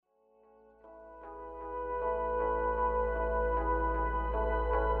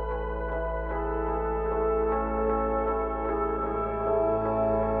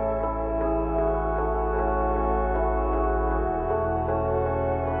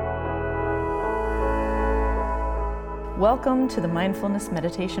Welcome to the Mindfulness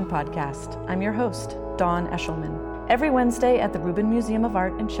Meditation Podcast. I'm your host, Dawn Eshelman. Every Wednesday at the Rubin Museum of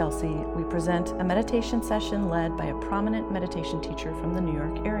Art in Chelsea, we present a meditation session led by a prominent meditation teacher from the New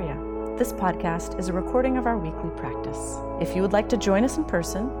York area. This podcast is a recording of our weekly practice. If you would like to join us in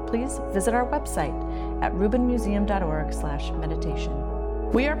person, please visit our website at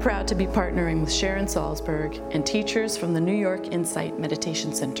rubinmuseum.org/meditation. We are proud to be partnering with Sharon Salzberg and teachers from the New York Insight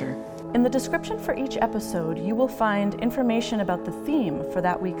Meditation Center. In the description for each episode, you will find information about the theme for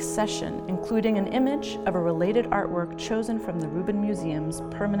that week's session, including an image of a related artwork chosen from the Rubin Museum's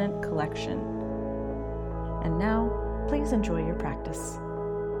permanent collection. And now, please enjoy your practice.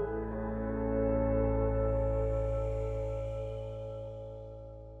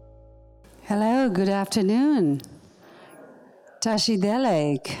 Hello, good afternoon. Tashi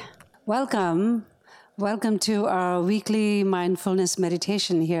Delek. Welcome to our weekly mindfulness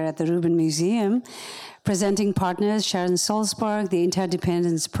meditation here at the Rubin Museum. Presenting partners Sharon Salzberg, the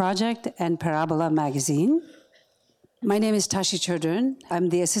Interdependence Project, and Parabola Magazine. My name is Tashi Chodron. I'm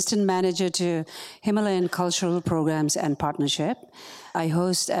the Assistant Manager to Himalayan Cultural Programs and Partnership. I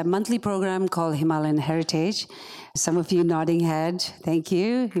host a monthly program called Himalayan Heritage. Some of you nodding head, thank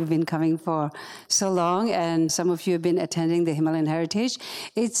you. You've been coming for so long, and some of you have been attending the Himalayan Heritage.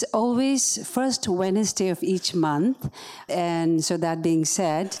 It's always first Wednesday of each month, and so that being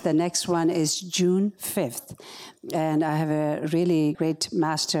said, the next one is June 5th. And I have a really great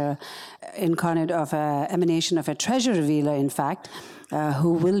master incarnate of an emanation of a treasure revealer, in fact,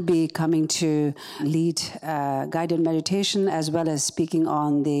 who will be coming to lead guided meditation as well as speaking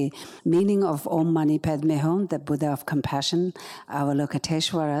on the meaning of Om Mani Padme Hum, the Buddha of compassion,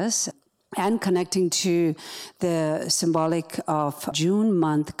 Avalokiteshvaras, and connecting to the symbolic of June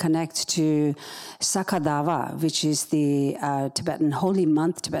month, connect to Sakadava, which is the Tibetan holy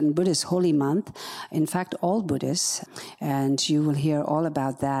month, Tibetan Buddhist holy month. In fact, all Buddhists. And you will hear all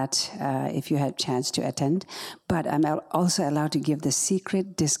about that if you had a chance to attend. But I'm also allowed to give the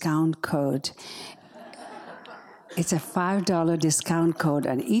secret discount code. It's a $5 discount code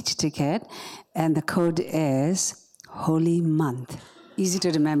on each ticket, and the code is Holy Month. Easy to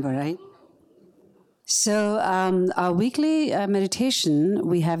remember, right? So our weekly meditation,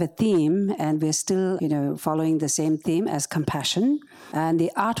 we have a theme, and we're still, following the same theme as compassion. And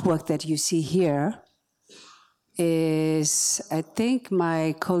the artwork that you see here is, I think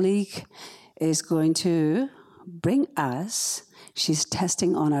my colleague is going to bring us. She's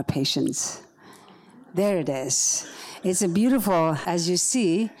testing on our patience. There it is. It's a beautiful, as you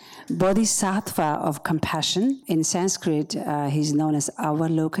see, bodhisattva of compassion. In Sanskrit, he's known as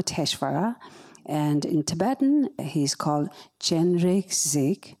Avalokiteshvara. And in Tibetan, he's called Chenrek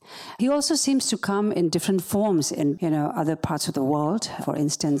Zik. He also seems to come in different forms in, other parts of the world. For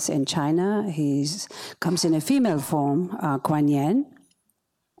instance, in China, he comes in a female form, Kuan Yin.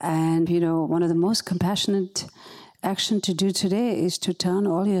 And, one of the most compassionate action to do today is to turn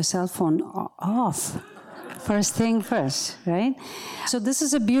all your cell phone off. First thing first, right? So this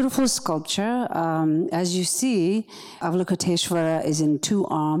is a beautiful sculpture. As you see, Avalokiteshvara is in 2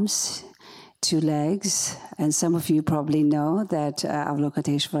 arms, 2 legs, and some of you probably know that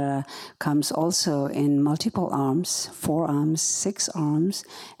Avalokiteshvara comes also in multiple arms, 4 arms, 6 arms,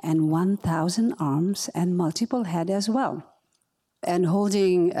 and 1,000 arms, and multiple head as well. And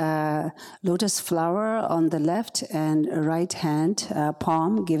holding a lotus flower on the left and right hand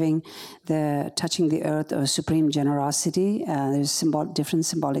palm, touching the earth or supreme generosity. There's different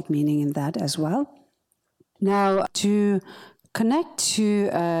symbolic meaning in that as well. Now, to connect to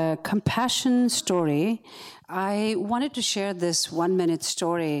a compassion story, I wanted to share this 1-minute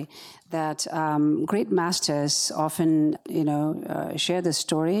story that great masters often, share the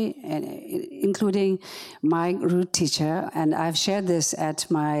story, including my root teacher. And I've shared this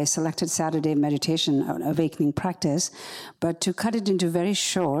at my selected Saturday meditation awakening practice. But to cut it into very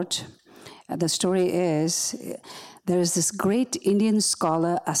short, the story is, there is this great Indian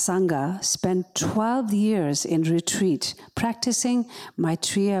scholar, Asanga, spent 12 years in retreat practicing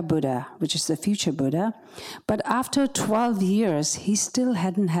Maitreya Buddha, which is the future Buddha. But after 12 years, he still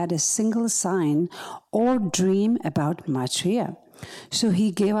hadn't had a single sign or dream about Maitreya. So he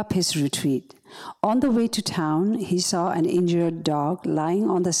gave up his retreat. On the way to town, he saw an injured dog lying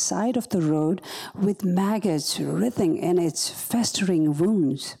on the side of the road with maggots writhing in its festering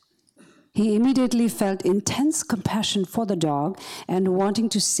wounds. He immediately felt intense compassion for the dog and wanting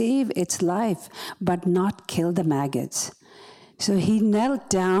to save its life, but not kill the maggots. So he knelt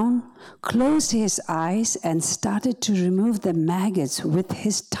down, closed his eyes, and started to remove the maggots with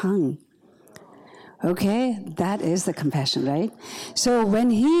his tongue. Okay, that is the compassion, right? So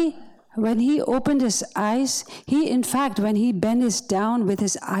when he When he opened his eyes, when he bent his down with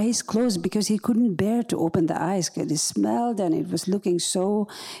his eyes closed because he couldn't bear to open the eyes because it smelled and it was looking so,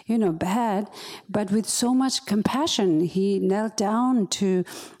 bad. But with so much compassion, he knelt down to,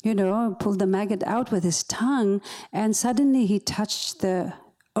 pull the maggot out with his tongue, and suddenly he touched the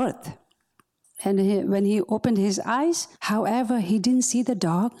earth. And when he opened his eyes, however, he didn't see the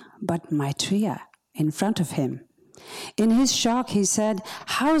dog, but Maitreya in front of him. In his shock, he said,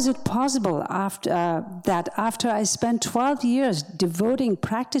 "How is it possible after I spent 12 years devoting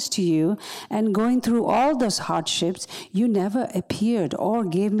practice to you and going through all those hardships, you never appeared or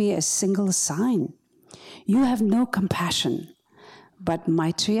gave me a single sign? You have no compassion." But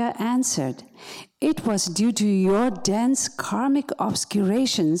Maitreya answered, "It was due to your dense karmic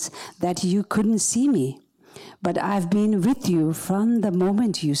obscurations that you couldn't see me. But I've been with you from the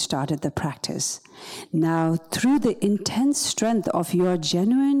moment you started the practice. Now, through the intense strength of your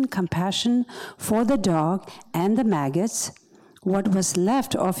genuine compassion for the dog and the maggots, what was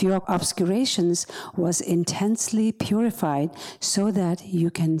left of your obscurations was intensely purified so that you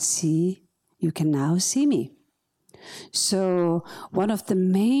can now see me." So one of the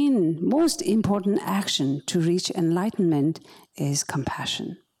most important action to reach enlightenment is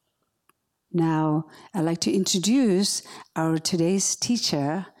compassion. Now, I'd like to introduce our today's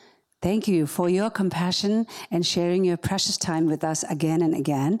teacher. Thank you for your compassion and sharing your precious time with us again and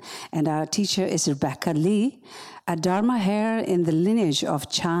again. And our teacher is Rebecca Lee, a Dharma heir in the lineage of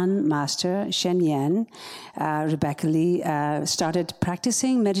Chan Master Shen Yen. Rebecca Lee started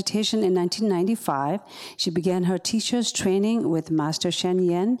practicing meditation in 1995. She began her teacher's training with Master Shen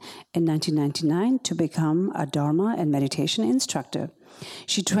Yen in 1999 to become a Dharma and meditation instructor.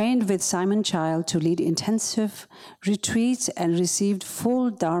 She trained with Simon Child to lead intensive retreats and received full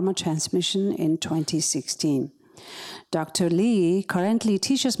Dharma transmission in 2016. Dr. Lee currently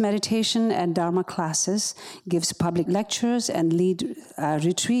teaches meditation and Dharma classes, gives public lectures, and leads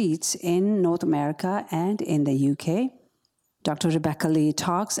retreats in North America and in the UK. Dr. Rebecca Lee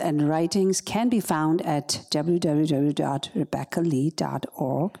talks and writings can be found at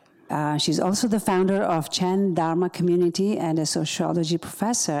www.rebeccalee.org. She's also the founder of Chan Dharma Community and a sociology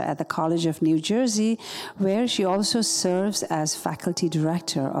professor at the College of New Jersey, where she also serves as faculty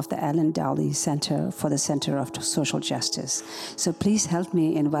director of the Ellen Dowley Center for the Center of Social Justice. So please help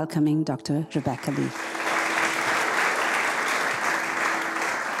me in welcoming Dr. Rebecca Lee.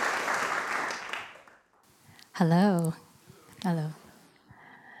 Hello. Hello.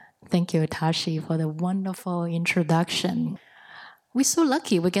 Thank you, Tashi, for the wonderful introduction. We're so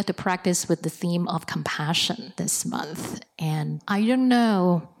lucky we get to practice with the theme of compassion this month. And I don't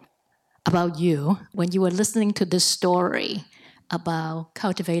know about you, when you were listening to this story about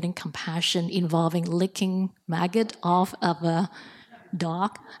cultivating compassion involving licking maggot off of a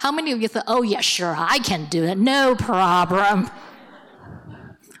dog, how many of you thought, "Oh yeah, sure, I can do it, no problem"?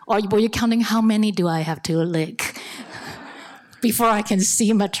 Or were you counting how many do I have to lick before I can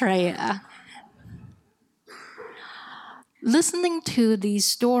see Maitreya? Listening to these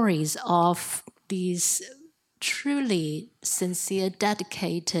stories of these truly sincere,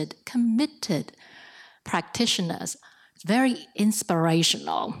 dedicated, committed practitioners is very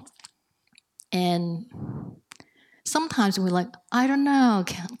inspirational. And sometimes we're like, "I don't know,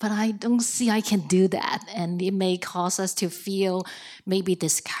 but I don't see I can do that." And it may cause us to feel maybe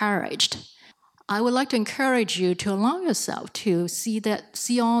discouraged. I would like to encourage you to allow yourself to see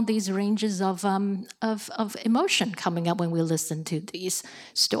all these ranges of emotion coming up when we listen to these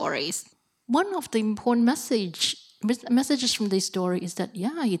stories. One of the important messages from this story is that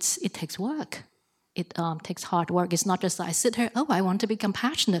it takes work. It takes hard work. It's not just I sit here, "Oh, I want to be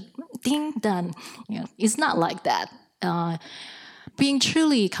compassionate." Ding, done. It's not like that. Being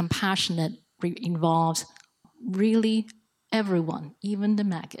truly compassionate involves really everyone, even the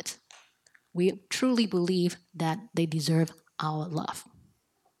maggot. We truly believe that they deserve our love.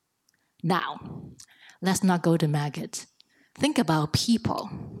 Now, let's not go to maggots. Think about people.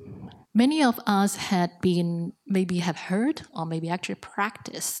 Many of us have heard or maybe actually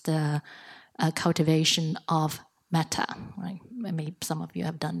practiced the cultivation of metta. Right? Maybe some of you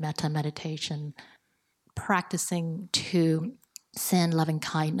have done metta meditation, practicing to send loving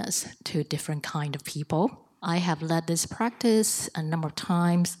kindness to different kind of people. I have led this practice a number of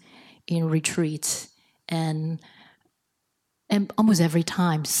times in retreats, and almost every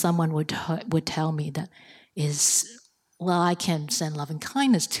time someone would tell me that I can send loving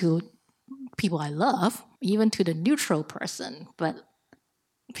kindness to people I love, even to the neutral person, but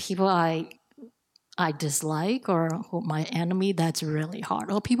people I dislike or my enemy, that's really hard.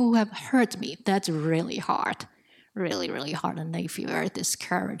 Or people who have hurt me, that's really hard, really, really hard, and they feel very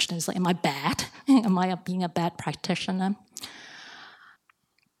discouraged. And it's like, am I bad? Am I being a bad practitioner?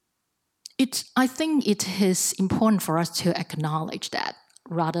 I think it is important for us to acknowledge that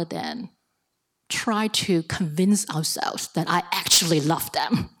rather than try to convince ourselves that I actually love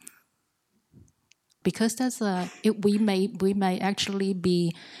them. Because we may actually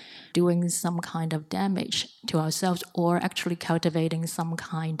be doing some kind of damage to ourselves, or actually cultivating some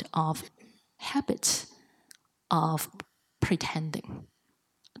kind of habit of pretending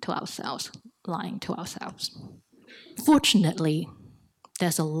to ourselves, lying to ourselves. Fortunately,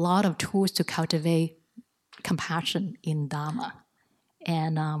 there's a lot of tools to cultivate compassion in Dharma.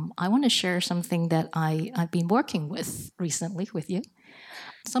 And I want to share something that I've been working with recently with you.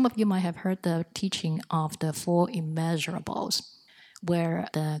 Some of you might have heard the teaching of the 4 immeasurables, where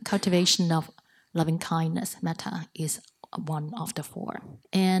the cultivation of loving kindness, metta, is one of the 4.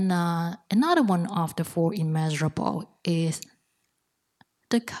 And another one of the 4 immeasurable is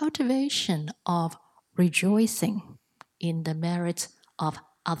the cultivation of rejoicing in the merits of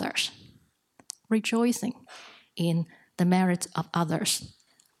others. Rejoicing in the merits of others.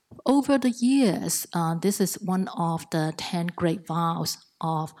 Over the years, this is one of the 10 great vows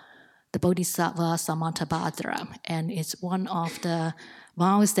of the Bodhisattva Samantabhadra, and it's one of the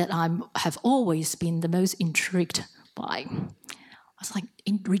vows that I have always been the most intrigued by. I was like,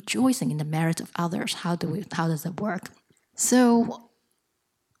 rejoicing in the merits of others, how does it work? So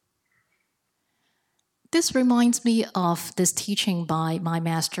this reminds me of this teaching by my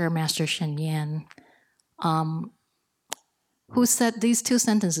master, Master Shen Yan, who said these 2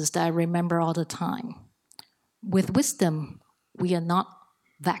 sentences that I remember all the time. With wisdom, we are not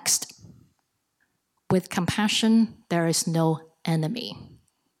vexed. With compassion, there is no enemy.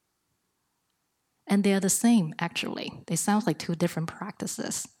 And they are the same, actually. They sound like 2 different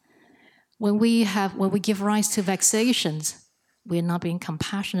practices. When we give rise to vexations, we are not being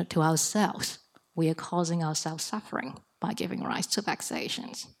compassionate to ourselves. We are causing ourselves suffering by giving rise to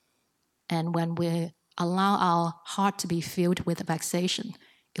vexations. And when we allow our heart to be filled with vexation,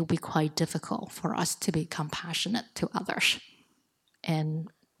 it will be quite difficult for us to be compassionate to others. And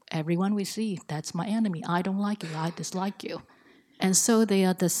everyone we see, that's my enemy. I don't like you. I dislike you. And so they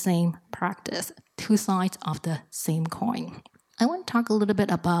are the same practice, 2 sides of the same coin. I want to talk a little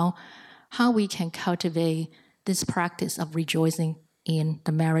bit about how we can cultivate this practice of rejoicing in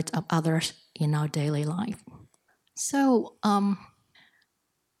the merits of others in our daily life. So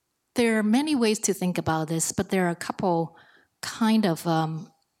there are many ways to think about this, but there are a couple kind of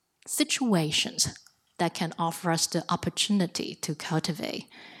situations that can offer us the opportunity to cultivate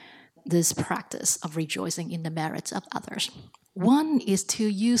this practice of rejoicing in the merits of others. One is to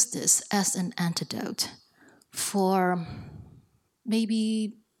use this as an antidote for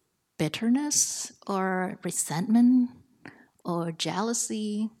maybe bitterness or resentment or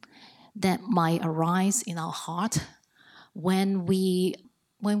jealousy that might arise in our heart when we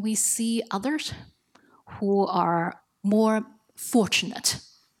see others who are more fortunate.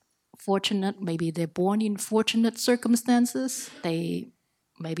 Fortunate, maybe they're born in fortunate circumstances. They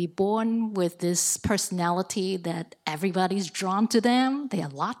may be born with this personality that everybody's drawn to them. They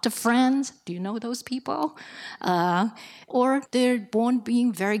have lots of friends. Do you know those people? Or they're born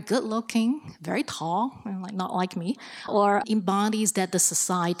being very good looking, very tall, not like me, or in bodies that the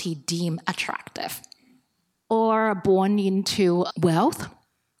society deem attractive. Or born into wealth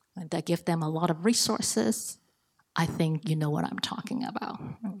that give them a lot of resources. I think you know what I'm talking about.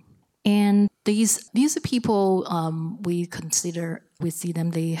 And these are people we see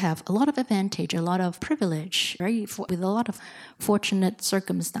them, they have a lot of advantage, a lot of privilege, with a lot of fortunate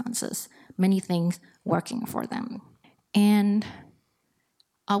circumstances, many things working for them. And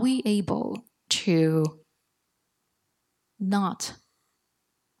are we able to not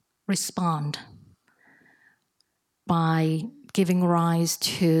respond by giving rise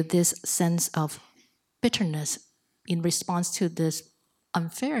to this sense of bitterness in response to this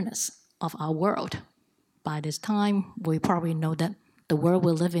unfairness of our world? By this time, we probably know that the world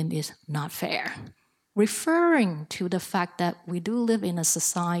we live in is not fair. Referring to the fact that we do live in a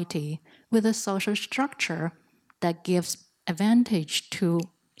society with a social structure that gives advantage to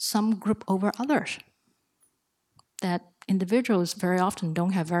some group over others, that individuals very often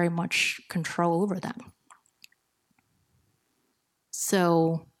don't have very much control over them.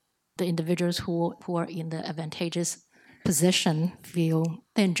 So the individuals who are in the advantageous position feel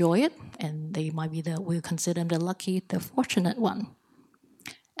they enjoy it, and they might be we'll consider them the lucky, the fortunate one.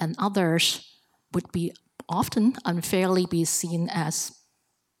 And others would be often unfairly be seen as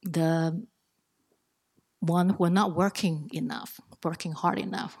the one who are not working hard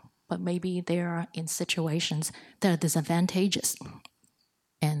enough, but maybe they are in situations that are disadvantageous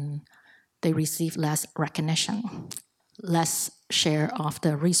and they receive less recognition, less share of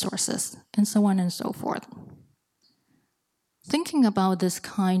the resources, and so on and so forth. Thinking about this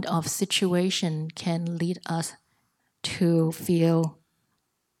kind of situation can lead us to feel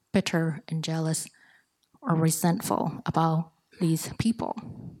bitter and jealous or resentful about these people,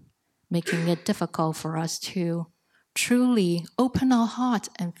 making it difficult for us to truly open our heart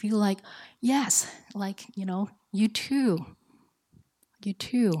and feel like, yes, like, you too,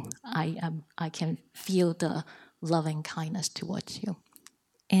 I can feel the loving kindness towards you.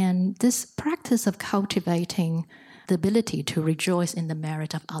 And this practice of cultivating the ability to rejoice in the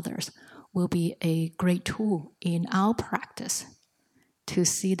merit of others will be a great tool in our practice to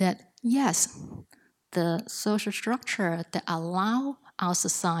see that, yes, the social structure that allow our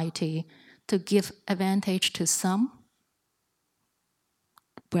society to give advantage to some,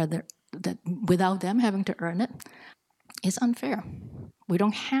 whether that without them having to earn it, is unfair. We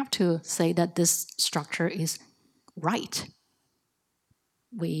don't have to say that this structure is right.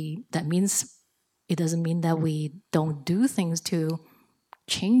 It doesn't mean that we don't do things to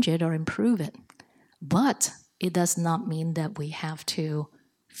change it or improve it. But it does not mean that we have to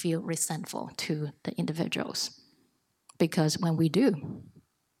feel resentful to the individuals. Because when we do,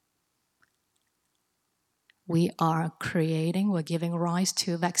 we're giving rise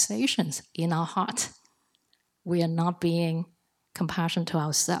to vexations in our heart. We are not being compassionate to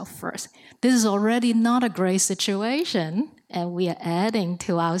ourselves first. This is already not a great situation, and we are adding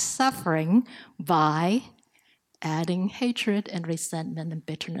to our suffering by adding hatred and resentment and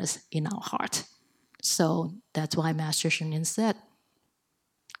bitterness in our heart. So that's why Master Sheng Yen said,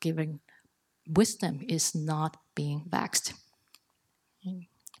 giving wisdom is not being vexed.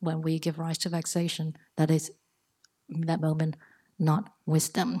 When we give rise to vexation, that is, in that moment, not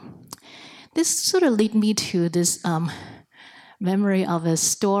wisdom. This sort of lead me to this memory of a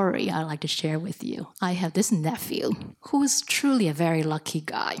story I'd like to share with you. I have this nephew who is truly a very lucky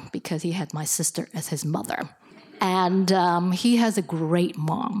guy because he had my sister as his mother. And he has a great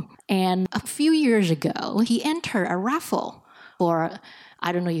mom. And a few years ago, he entered a raffle for,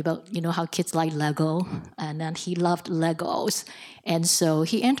 I don't know about, how kids like Lego. And then he loved Legos. And so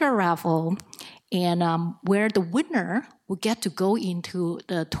he entered a raffle and where the winner would get to go into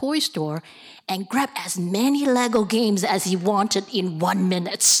the toy store and grab as many Lego games as he wanted in 1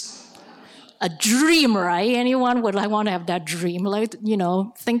 minute. A dream, right? Anyone would want to have that dream. Like,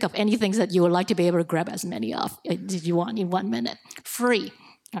 think of anything that you would like to be able to grab as many of as you want in 1 minute. Free.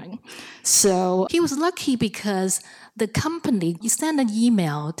 Right? So he was lucky because the company, you send an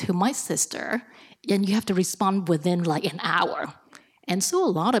email to my sister and you have to respond within like an hour. And so a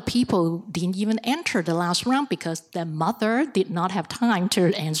lot of people didn't even enter the last round because their mother did not have time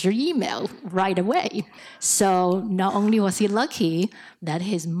to answer email right away. So not only was he lucky that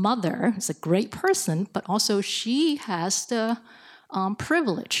his mother is a great person, but also she has the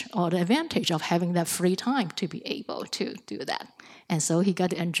privilege or the advantage of having that free time to be able to do that. And so he got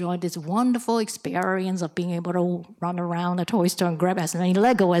to enjoy this wonderful experience of being able to run around a toy store and grab as many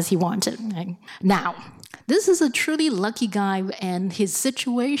Lego as he wanted. Right? Now, this is a truly lucky guy, and his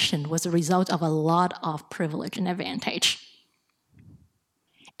situation was a result of a lot of privilege and advantage.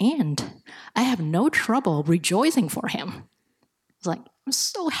 And I have no trouble rejoicing for him. It's like, I'm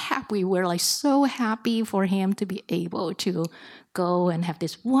so happy. We're like so happy for him to be able to go and have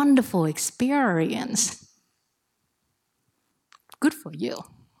this wonderful experience. Good for you.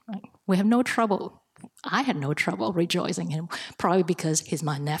 Right? We have no trouble. I had no trouble rejoicing him, probably because he's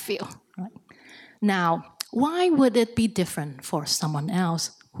my nephew. Right? Now, why would it be different for someone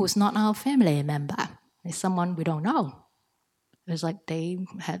else who's not our family member? It's someone we don't know. It's like they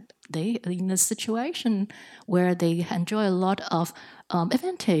in a situation where they enjoy a lot of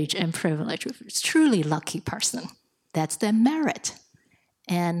advantage and privilege. It's truly lucky person. That's their merit.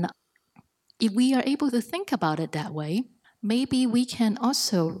 And if we are able to think about it that way, maybe we can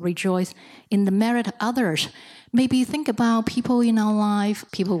also rejoice in the merit of others. Maybe think about people in our life,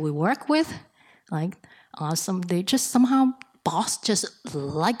 people we work with, like they just somehow boss just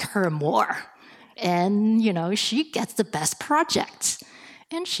like her more. And, she gets the best projects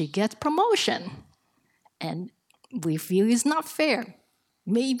and she gets promotion. And we feel it's not fair.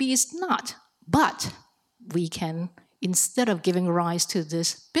 Maybe it's not. But we can, instead of giving rise to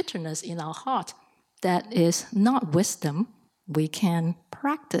this bitterness in our heart, that is not wisdom, we can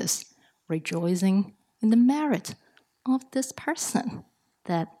practice rejoicing in the merit of this person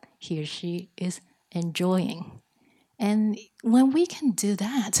that he or she is enjoying. And when we can do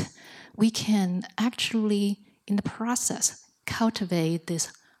that, we can actually, in the process, cultivate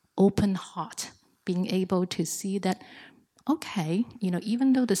this open heart, being able to see that, okay,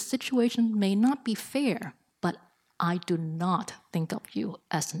 even though the situation may not be fair, but I do not think of you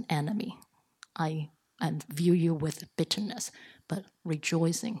as an enemy. And view you with bitterness, but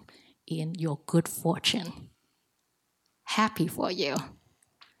rejoicing in your good fortune. Happy for you.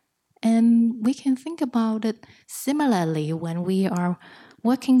 And we can think about it similarly when we are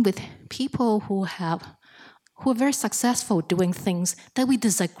working with people who are very successful doing things that we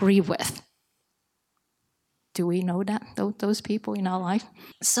disagree with. Do we know that, those people in our life?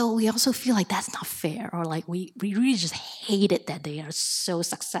 So we also feel like that's not fair, or like we really just hate it that they are so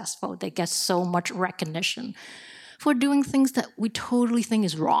successful. They get so much recognition for doing things that we totally think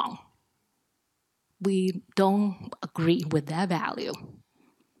is wrong. We don't agree with their value.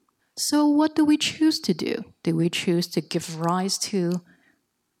 So what do we choose to do? Do we choose to give rise to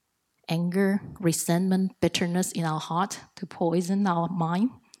anger, resentment, bitterness in our heart to poison our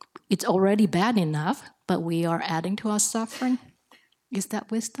mind? It's already bad enough, but we are adding to our suffering. Is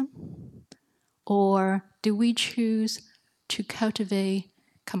that wisdom? Or do we choose to cultivate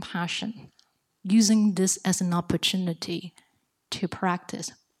compassion, using this as an opportunity to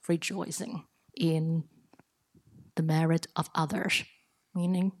practice rejoicing in the merit of others?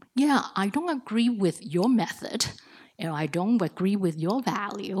 Meaning, yeah, I don't agree with your method, I don't agree with your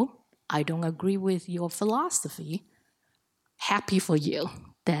value, I don't agree with your philosophy. Happy for you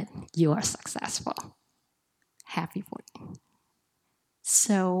that you are successful. Happy for you.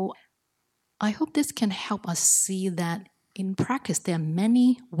 So I hope this can help us see that in practice, there are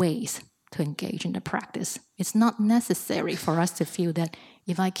many ways to engage in the practice. It's not necessary for us to feel that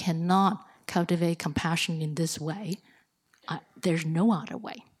if I cannot cultivate compassion in this way, there's no other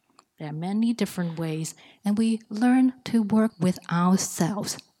way. There are many different ways, and we learn to work with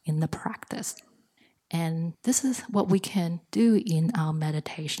ourselves in the practice. And this is what we can do in our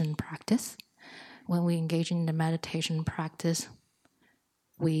meditation practice. When we engage in the meditation practice,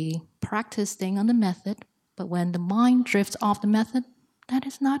 we practice staying on the method, but when the mind drifts off the method, that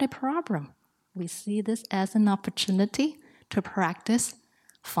is not a problem. We see this as an opportunity to practice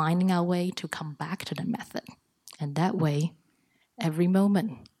finding our way to come back to the method. And that way, every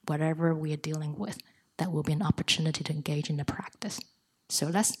moment, whatever we are dealing with, that will be an opportunity to engage in the practice. So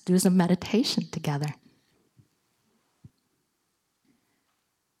let's do some meditation together.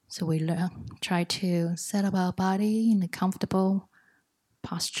 So we try to set up our body in a comfortable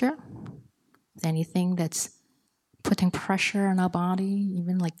posture. If anything that's putting pressure on our body,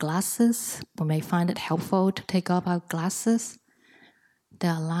 even like glasses, we may find it helpful to take off our glasses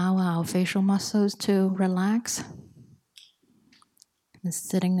that allow our facial muscles to relax. And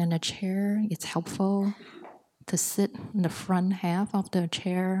sitting in a chair, it's helpful to sit in the front half of the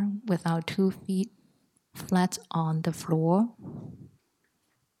chair with our 2 feet flat on the floor.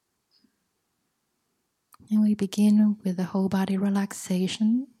 And we begin with the whole body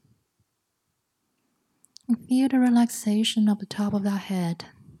relaxation. And feel the relaxation of the top of our head.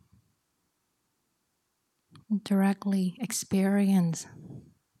 And directly experience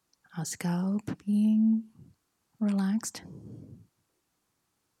our scalp being relaxed.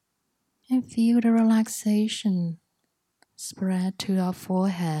 And feel the relaxation spread to our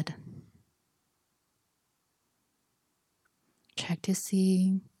forehead. Check to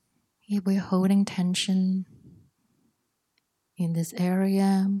see if we're holding tension in this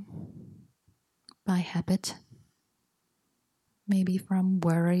area by habit, maybe from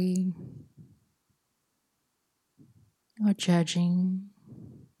worry or judging,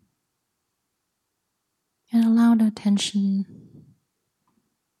 and allow the tension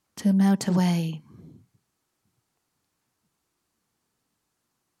to melt away.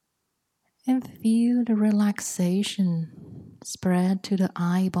 And feel the relaxation spread to the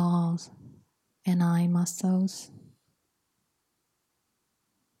eyeballs and eye muscles.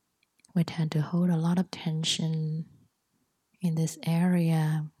 We tend to hold a lot of tension in this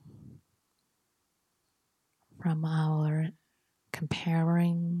area from our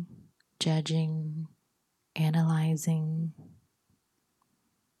comparing, judging, analyzing.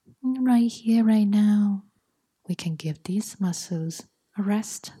 And right here, right now, we can give these muscles a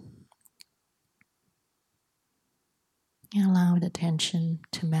rest and allow the tension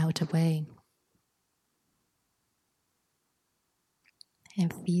to melt away.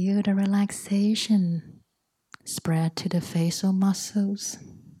 And feel the relaxation spread to the facial muscles.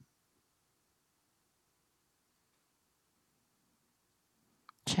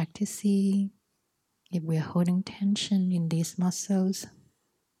 Check to see if we're holding tension in these muscles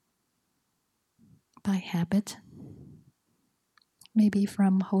by habit. Maybe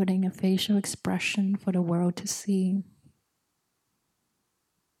from holding a facial expression for the world to see.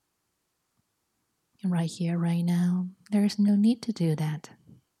 And right here, right now, there is no need to do that.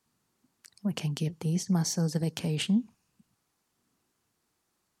 We can give these muscles a vacation.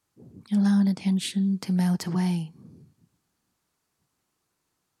 Allow the tension to melt away.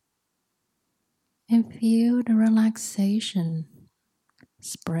 And feel the relaxation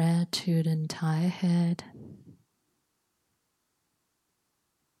spread to the entire head.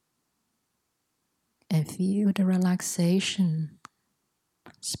 And feel the relaxation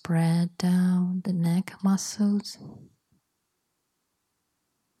spread down the neck muscles.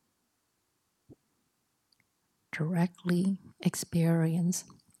 Directly experience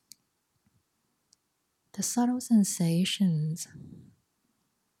the subtle sensations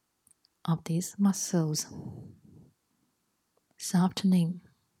of these muscles softening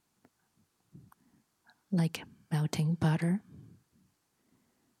like melting butter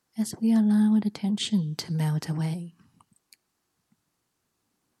as we allow the tension to melt away.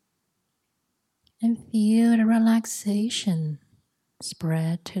 And feel the relaxation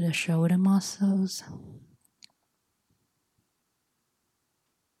spread to the shoulder muscles.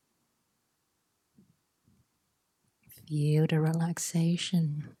 Feel the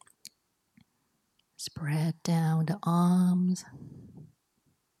relaxation spread down the arms,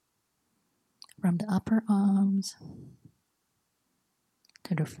 from the upper arms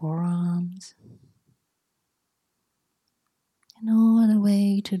to the forearms, and all the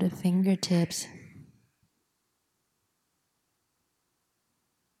way to the fingertips.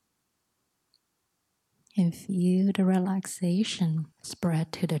 And feel the relaxation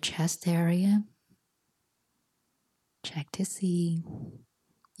spread to the chest area. Check to see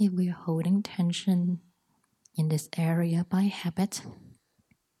if we are holding tension in this area by habit,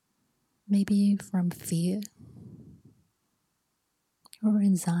 maybe from fear or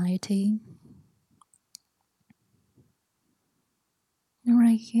anxiety. And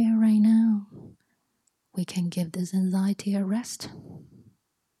right here, right now, we can give this anxiety a rest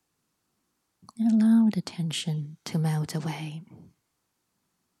and allow the tension to melt away.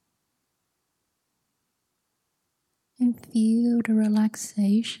 And feel the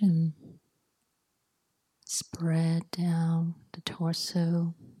relaxation spread down the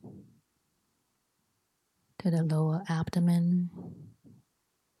torso to the lower abdomen.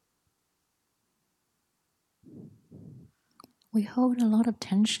 We hold a lot of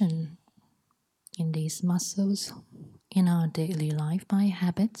tension in these muscles in our daily life by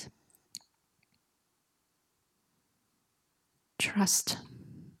habit. Trust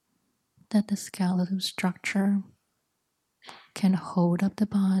that the skeletal structure can hold up the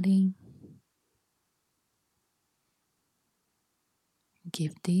body.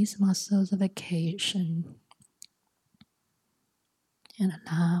 Give these muscles a vacation and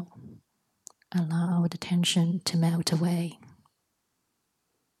allow the tension to melt away.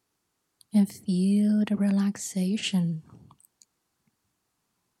 And feel the relaxation.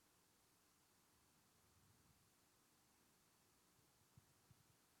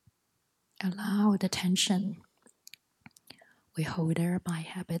 Allow the tension we hold there by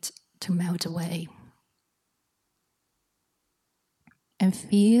habit to melt away. And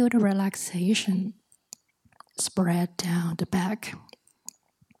feel the relaxation spread down the back,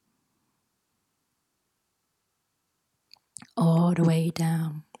 all the way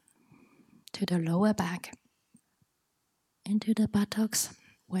down to the lower back, into the buttocks,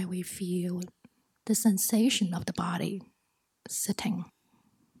 where we feel the sensation of the body sitting.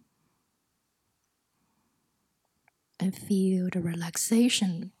 And feel the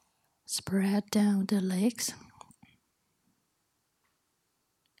relaxation spread down the legs,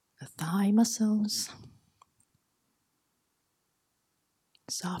 the thigh muscles,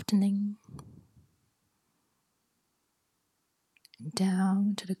 softening,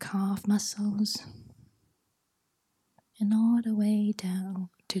 down to the calf muscles, and all the way down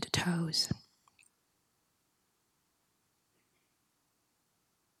to the toes.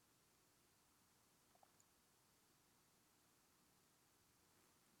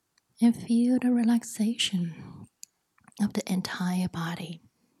 And feel the relaxation of the entire body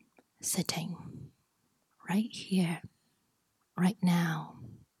sitting right here, right now.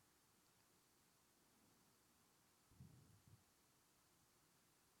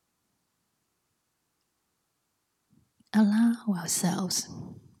 Allow ourselves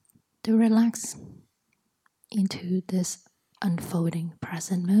to relax into this unfolding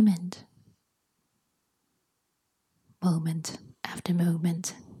present moment, moment after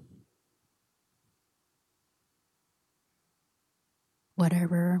moment.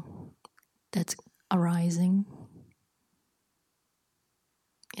 Whatever that's arising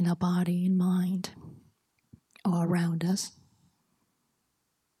in our body and mind or around us,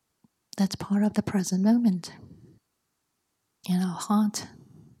 That's part of the present moment. And our heart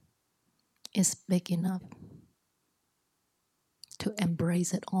is big enough to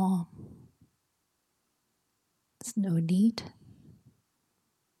embrace it all. There's no need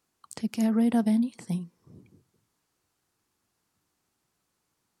to get rid of anything.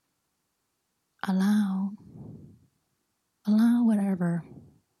 Allow whatever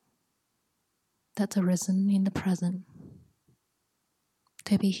that's arisen in the present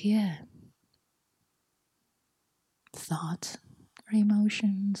to be here. Thoughts or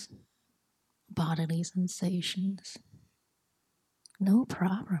emotions, bodily sensations, no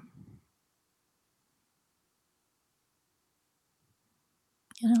problem.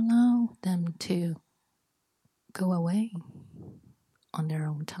 And allow them to go away on their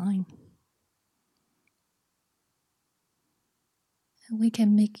own time. And we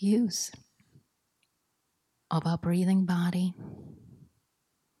can make use of our breathing body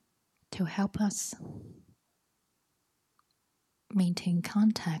to help us maintain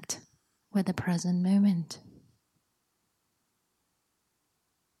contact with the present moment.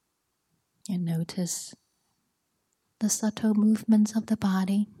 And notice the subtle movements of the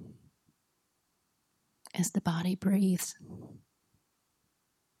body as the body breathes.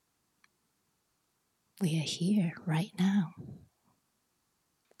 We are here right now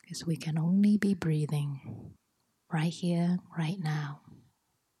because we can only be breathing right here, right now.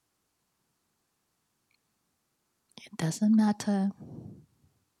 It doesn't matter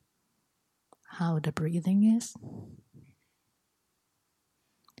how the breathing is.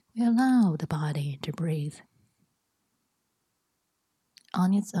 We allow the body to breathe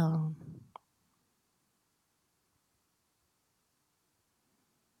on its own.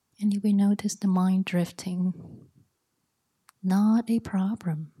 And if we notice the mind drifting, not a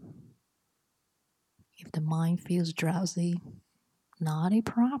problem. If the mind feels drowsy, not a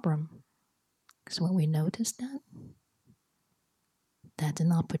problem. Because when we notice that, that's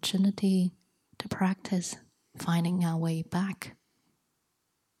an opportunity to practice finding our way back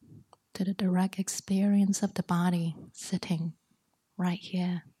to the direct experience of the body sitting right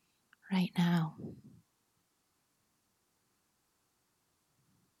here, right now.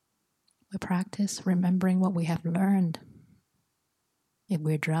 We practice remembering what we have learned. If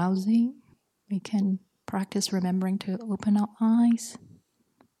we're drowsy, we can practice remembering to open our eyes,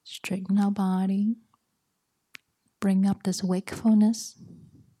 straighten our body, bring up this wakefulness.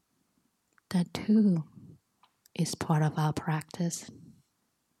 That too is part of our practice.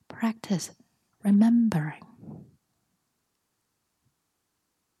 Practice remembering.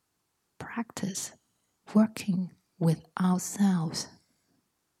 Practice working with ourselves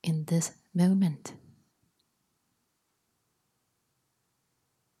in this moment.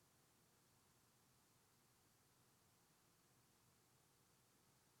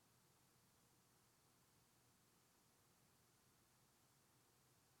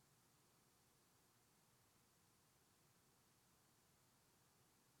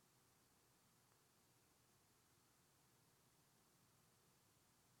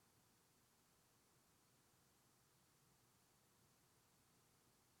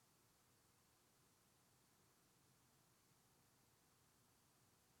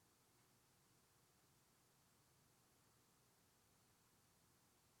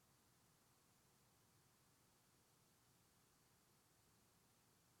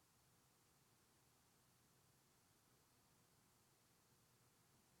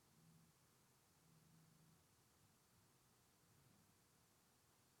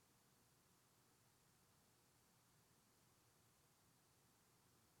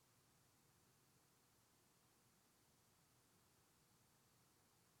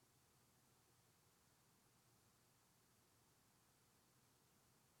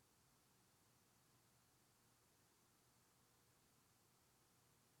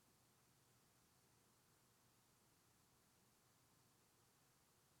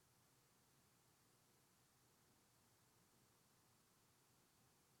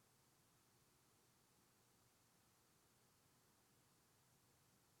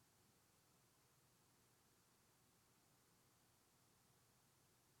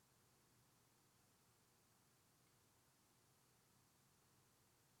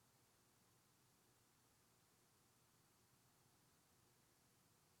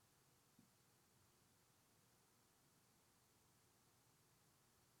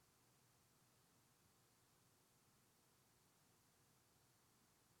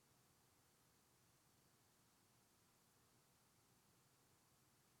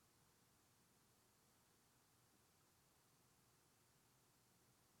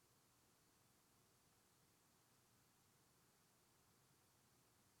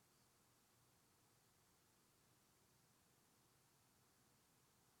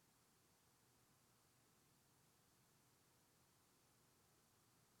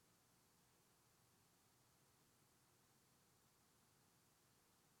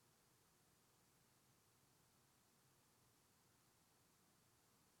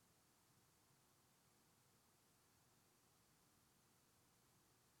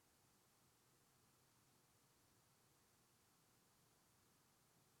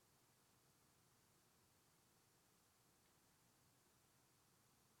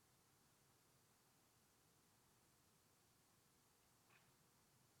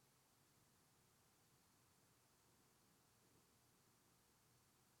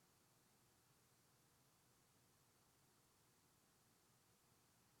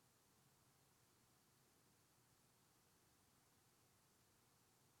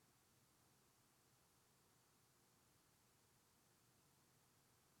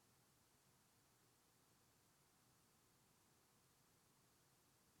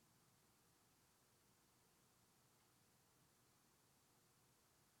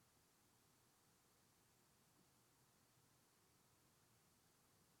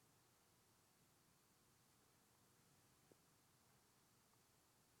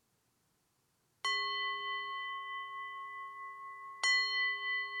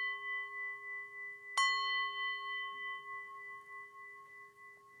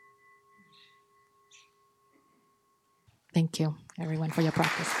 Thank you, everyone, for your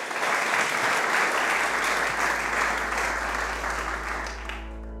practice.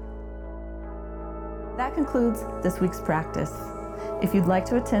 That concludes this week's practice. If you'd like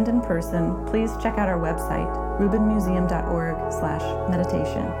to attend in person, please check out our website,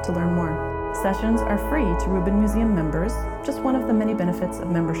 rubinmuseum.org/meditation, to learn more. Sessions are free to Rubin Museum members, just one of the many benefits of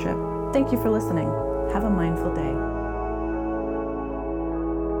membership. Thank you for listening. Have a mindful day.